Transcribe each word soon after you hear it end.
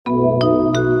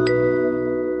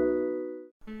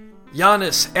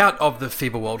Giannis out of the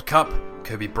FIBA World Cup,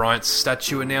 Kobe Bryant's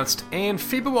statue announced, and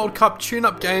FIBA World Cup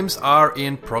tune-up games are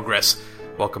in progress.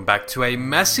 Welcome back to a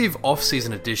massive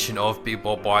off-season edition of Big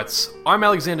Ball Bites. I'm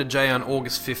Alexander J on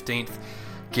August 15th.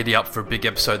 Giddy up for a big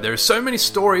episode. There are so many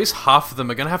stories, half of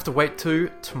them are going to have to wait to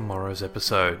tomorrow's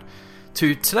episode.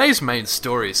 To today's main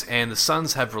stories, and the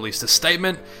Suns have released a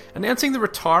statement announcing the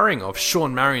retiring of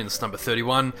Sean Marion's number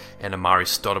 31 and Amari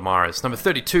Stoudemire's number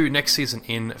 32 next season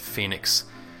in Phoenix.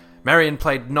 Marion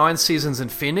played 9 seasons in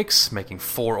Phoenix, making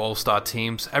 4 All-Star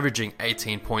teams, averaging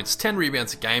 18 points, 10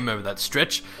 rebounds a game over that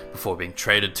stretch, before being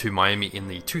traded to Miami in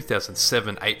the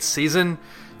 2007-8 season.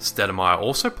 Stoudemire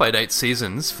also played 8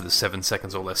 seasons for the 7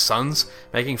 seconds or less Suns,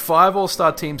 making 5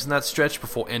 All-Star teams in that stretch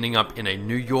before ending up in a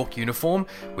New York uniform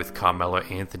with Carmelo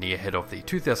Anthony ahead of the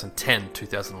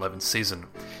 2010-2011 season.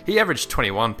 He averaged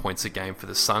 21 points a game for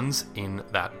the Suns in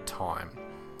that time.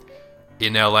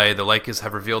 In LA, the Lakers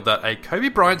have revealed that a Kobe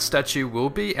Bryant statue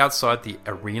will be outside the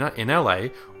arena in LA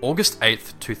August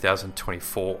 8th,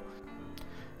 2024.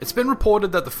 It's been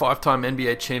reported that the 5-time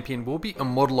NBA champion will be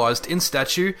immortalized in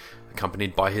statue,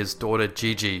 accompanied by his daughter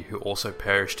Gigi, who also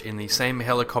perished in the same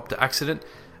helicopter accident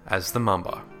as the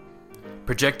Mamba.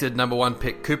 Projected number 1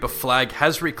 pick Cooper Flagg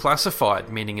has reclassified,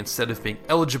 meaning instead of being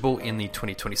eligible in the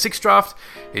 2026 draft,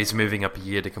 he's moving up a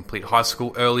year to complete high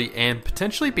school early and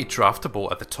potentially be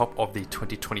draftable at the top of the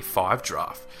 2025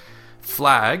 draft.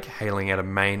 Flagg, hailing out of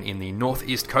Maine in the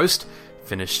northeast coast,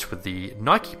 finished with the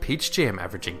Nike Peach Jam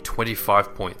averaging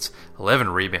 25 points, 11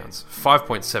 rebounds,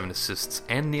 5.7 assists,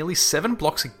 and nearly 7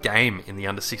 blocks a game in the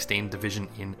under-16 division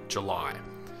in July.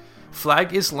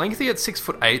 Flagg is lengthy at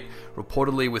 6'8",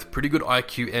 reportedly with pretty good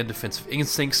IQ and defensive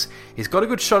instincts. He's got a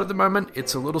good shot at the moment.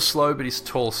 It's a little slow, but he's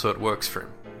tall, so it works for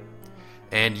him.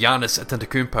 And Giannis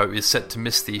Antetokounmpo is set to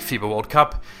miss the FIBA World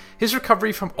Cup. His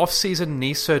recovery from off-season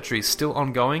knee surgery is still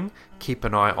ongoing. Keep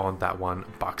an eye on that one,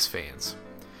 Bucks fans.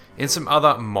 In some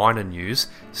other minor news,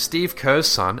 Steve Kerr's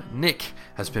son, Nick,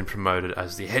 has been promoted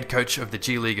as the head coach of the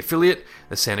G League affiliate,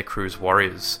 the Santa Cruz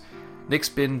Warriors. Nick's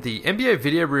been the NBA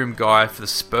video room guy for the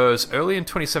Spurs early in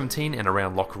 2017 and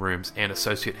around locker rooms and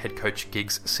associate head coach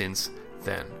gigs since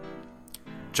then.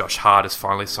 Josh Hart has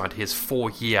finally signed his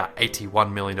 4-year,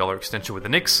 $81 million extension with the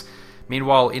Knicks.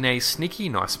 Meanwhile, in a sneaky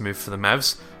nice move for the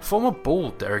Mavs, former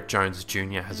Bull Derek Jones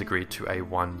Jr. has agreed to a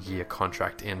 1-year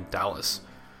contract in Dallas.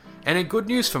 And in good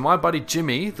news for my buddy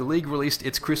Jimmy, the league released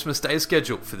its Christmas Day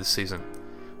schedule for this season.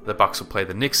 The Bucks will play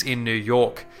the Knicks in New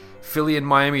York, Philly and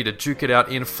Miami to duke it out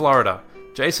in Florida.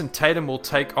 Jason Tatum will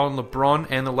take on LeBron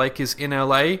and the Lakers in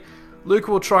LA.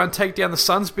 Luka will try and take down the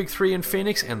Suns' Big Three in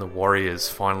Phoenix, and the Warriors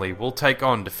finally will take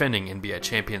on defending NBA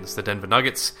champions, the Denver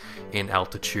Nuggets, in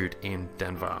altitude in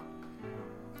Denver.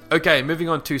 Okay, moving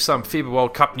on to some FIBA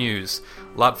World Cup news.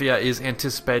 Latvia is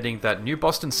anticipating that new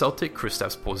Boston Celtic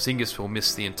Kristaps Porzingis will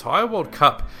miss the entire World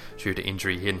Cup due to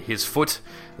injury in his foot.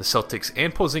 The Celtics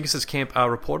and Porzingis' camp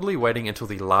are reportedly waiting until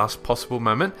the last possible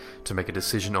moment to make a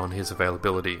decision on his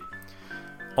availability.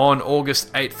 On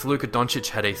August 8th, Luka Doncic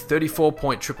had a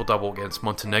 34-point triple-double against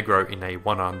Montenegro in a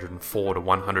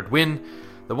 104-100 win.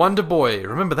 The Wonder Boy,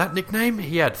 remember that nickname?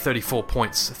 He had 34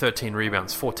 points, 13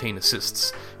 rebounds, 14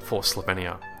 assists for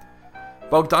Slovenia.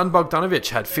 Bogdan Bogdanovic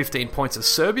had 15 points as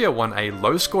Serbia won a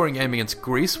low-scoring game against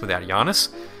Greece without Giannis,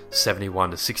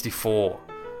 71-64.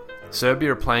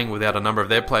 Serbia are playing without a number of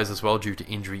their players as well due to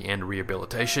injury and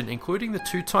rehabilitation, including the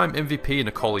 2-time MVP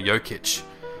Nikola Jokic.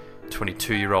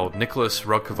 22-year-old Nicholas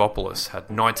Rokavopoulos had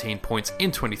 19 points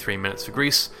in 23 minutes for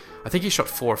Greece. I think he shot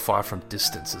 4 or 5 from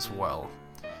distance as well.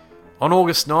 On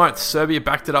August 9th, Serbia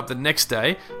backed it up the next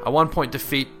day, a 1-point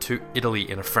defeat to Italy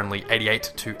in a friendly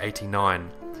 88-89.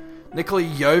 Nikola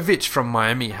Jovic from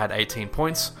Miami had 18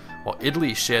 points, while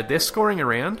Italy shared their scoring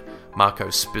around. Marco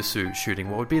Spissu shooting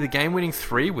what would be the game-winning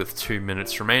 3 with 2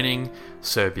 minutes remaining.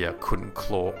 Serbia couldn't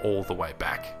claw all the way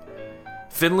back.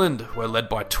 Finland were led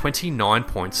by 29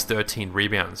 points, 13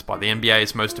 rebounds by the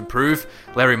NBA's most improved,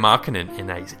 Larry Markkanen, in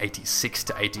a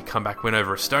 86-80 comeback win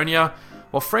over Estonia,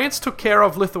 while France took care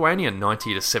of Lithuania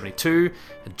 90-72,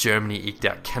 and Germany eked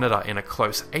out Canada in a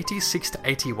close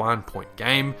 86-81 point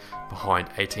game, behind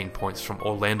 18 points from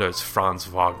Orlando's Franz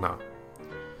Wagner.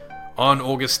 On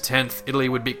August 10th, Italy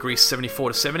would beat Greece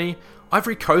 74-70,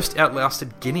 Ivory Coast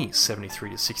outlasted Guinea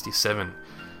 73-67.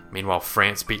 Meanwhile,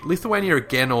 France beat Lithuania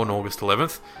again on August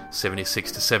 11th,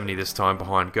 76-70 this time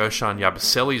behind Gershon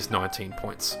Yabusele's 19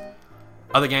 points.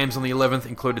 Other games on the 11th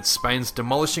included Spain's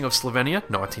demolishing of Slovenia,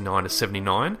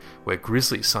 99-79, where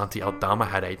Grizzly Santi Aldama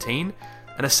had 18,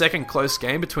 and a second close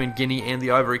game between Guinea and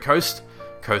the Ivory Coast,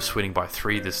 Coast winning by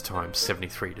 3 this time,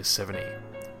 73-70.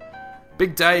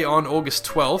 Big day on August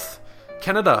 12th.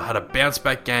 Canada had a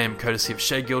bounce-back game courtesy of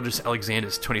Shea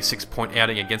Gilgeous-Alexander's 26-point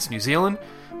outing against New Zealand,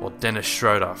 while Dennis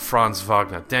Schroeder, Franz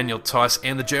Wagner, Daniel Theiss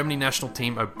and the Germany national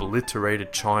team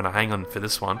obliterated China. Hang on for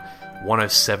this one,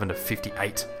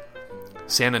 107-58.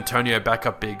 San Antonio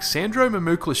backup big Sandro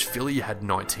Mamukelashvili had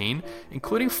 19,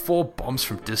 including 4 bombs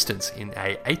from distance in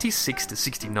a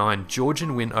 86-69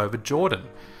 Georgian win over Jordan.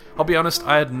 I'll be honest,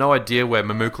 I had no idea where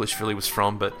Mamukelashvili was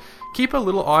from, but keep a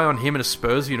little eye on him in a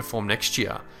Spurs uniform next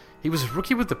year. He was a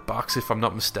rookie with the Bucks, if I'm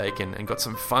not mistaken, and got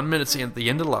some fun minutes at the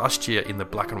end of last year in the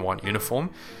black and white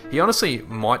uniform. He honestly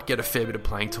might get a fair bit of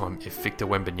playing time if Victor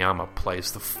Wembanyama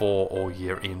plays the 4 all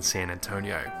year in San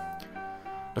Antonio.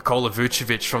 Nikola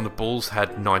Vucevic from the Bulls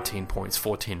had 19 points,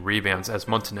 14 rebounds as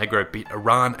Montenegro beat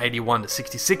Iran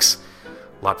 81-66.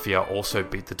 Latvia also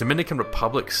beat the Dominican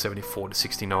Republic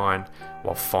 74-69,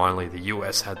 while finally the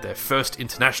US had their first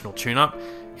international tune-up,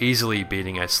 easily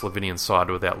beating a Slovenian side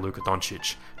without Luka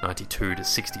Doncic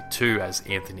 92-62 as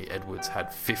Anthony Edwards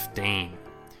had 15.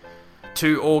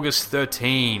 To August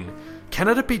 13,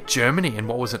 Canada beat Germany in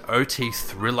what was an OT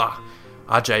thriller.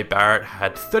 RJ Barrett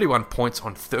had 31 points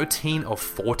on 13 of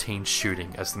 14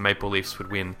 shooting as the Maple Leafs would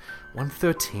win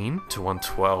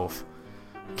 113-112.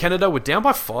 Canada were down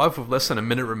by 5 with less than a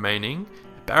minute remaining.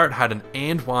 Barrett had an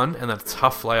and one and then a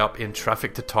tough layup in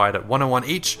traffic to tie it at 101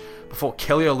 each before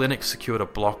Kelly Olynyk secured a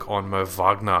block on Mo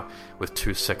Wagner with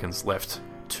 2 seconds left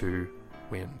to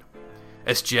win.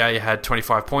 SGA had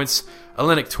 25 points,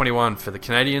 Olynyk 21 for the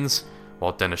Canadians,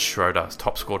 while Dennis Schroeder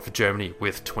top scored for Germany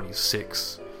with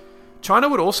 26. China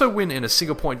would also win in a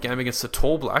single-point game against the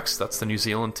Tall Blacks, that's the New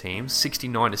Zealand team,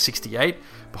 69-68,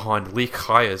 behind Li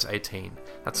Kai's 18.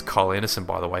 That's Kyle Anderson,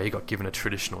 by the way, he got given a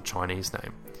traditional Chinese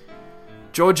name.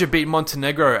 Georgia beat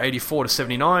Montenegro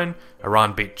 84-79,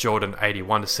 Iran beat Jordan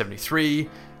 81-73,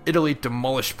 Italy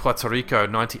demolished Puerto Rico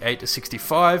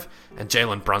 98-65, and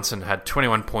Jalen Brunson had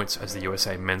 21 points as the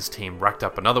USA men's team racked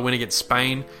up another win against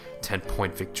Spain,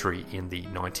 10-point victory in the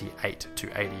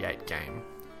 98-88 game.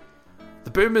 The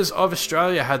Boomers of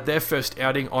Australia had their first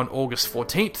outing on August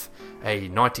 14th, a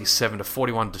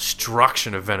 97-41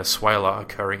 destruction of Venezuela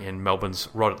occurring in Melbourne's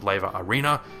Rod Laver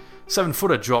Arena.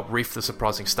 7-footer Drop reefed the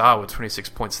surprising star with 26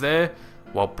 points there,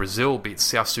 while Brazil beat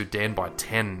South Sudan by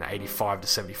 10,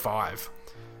 85-75.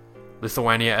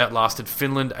 Lithuania outlasted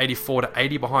Finland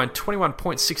 84-80 behind 21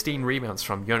 points, 16 rebounds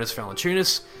from Jonas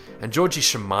Valanciunas, and Georgi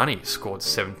Shamani scored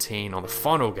 17 on the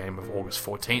final game of August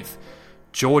 14th.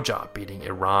 Georgia beating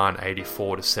Iran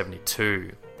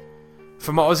 84-72.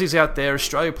 For my Aussies out there,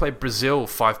 Australia played Brazil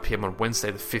 5 PM on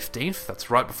Wednesday the 15th. That's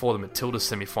right before the Matilda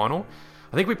semi-final.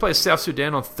 I think we play South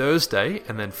Sudan on Thursday,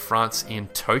 and then France in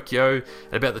Tokyo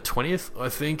at about the 20th, I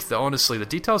think. Honestly, the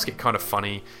details get kind of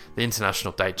funny. The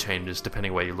international date changes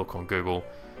depending where you look on Google.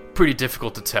 Pretty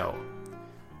difficult to tell.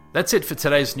 That's it for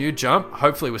today's new jump.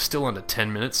 Hopefully we're still under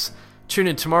 10 minutes. Tune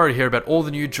in tomorrow to hear about all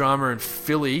the new drama in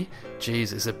Philly.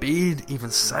 Jeez, is Embiid even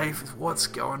safe? What's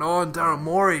going on? Daryl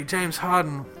Morey, James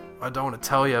Harden. I don't want to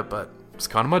tell you, but it's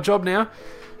kind of my job now.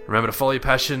 Remember to follow your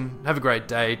passion. Have a great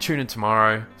day. Tune in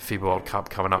tomorrow. FIBA World Cup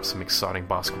coming up. Some exciting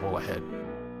basketball ahead.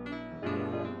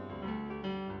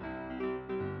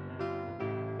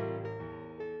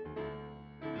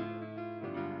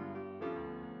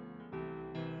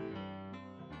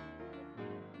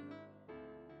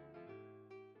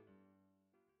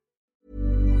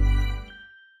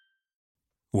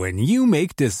 When you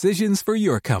make decisions for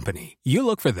your company, you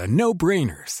look for the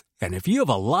no-brainers. And if you have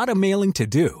a lot of mailing to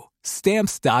do,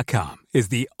 Stamps.com is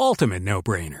the ultimate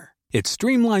no-brainer. It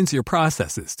streamlines your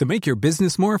processes to make your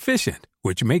business more efficient,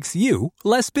 which makes you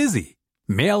less busy.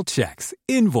 Mail checks,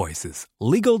 invoices,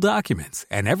 legal documents,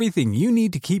 and everything you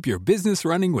need to keep your business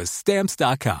running with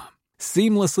Stamps.com.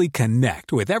 Seamlessly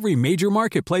connect with every major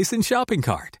marketplace and shopping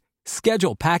cart.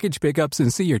 Schedule package pickups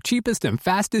and see your cheapest and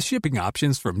fastest shipping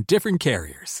options from different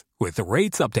carriers. With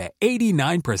rates up to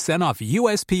 89% off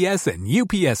USPS and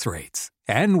UPS rates.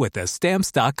 And with the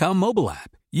Stamps.com mobile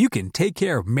app, you can take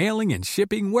care of mailing and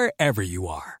shipping wherever you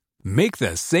are. Make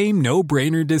the same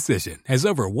no-brainer decision as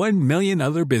over 1 million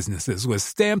other businesses with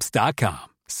Stamps.com.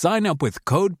 Sign up with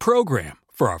code PROGRAM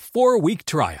for a 4-week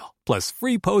trial, plus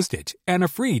free postage and a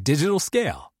free digital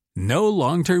scale. No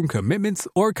long-term commitments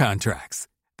or contracts.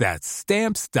 That's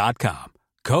Stamps.com.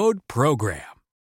 Code PROGRAM.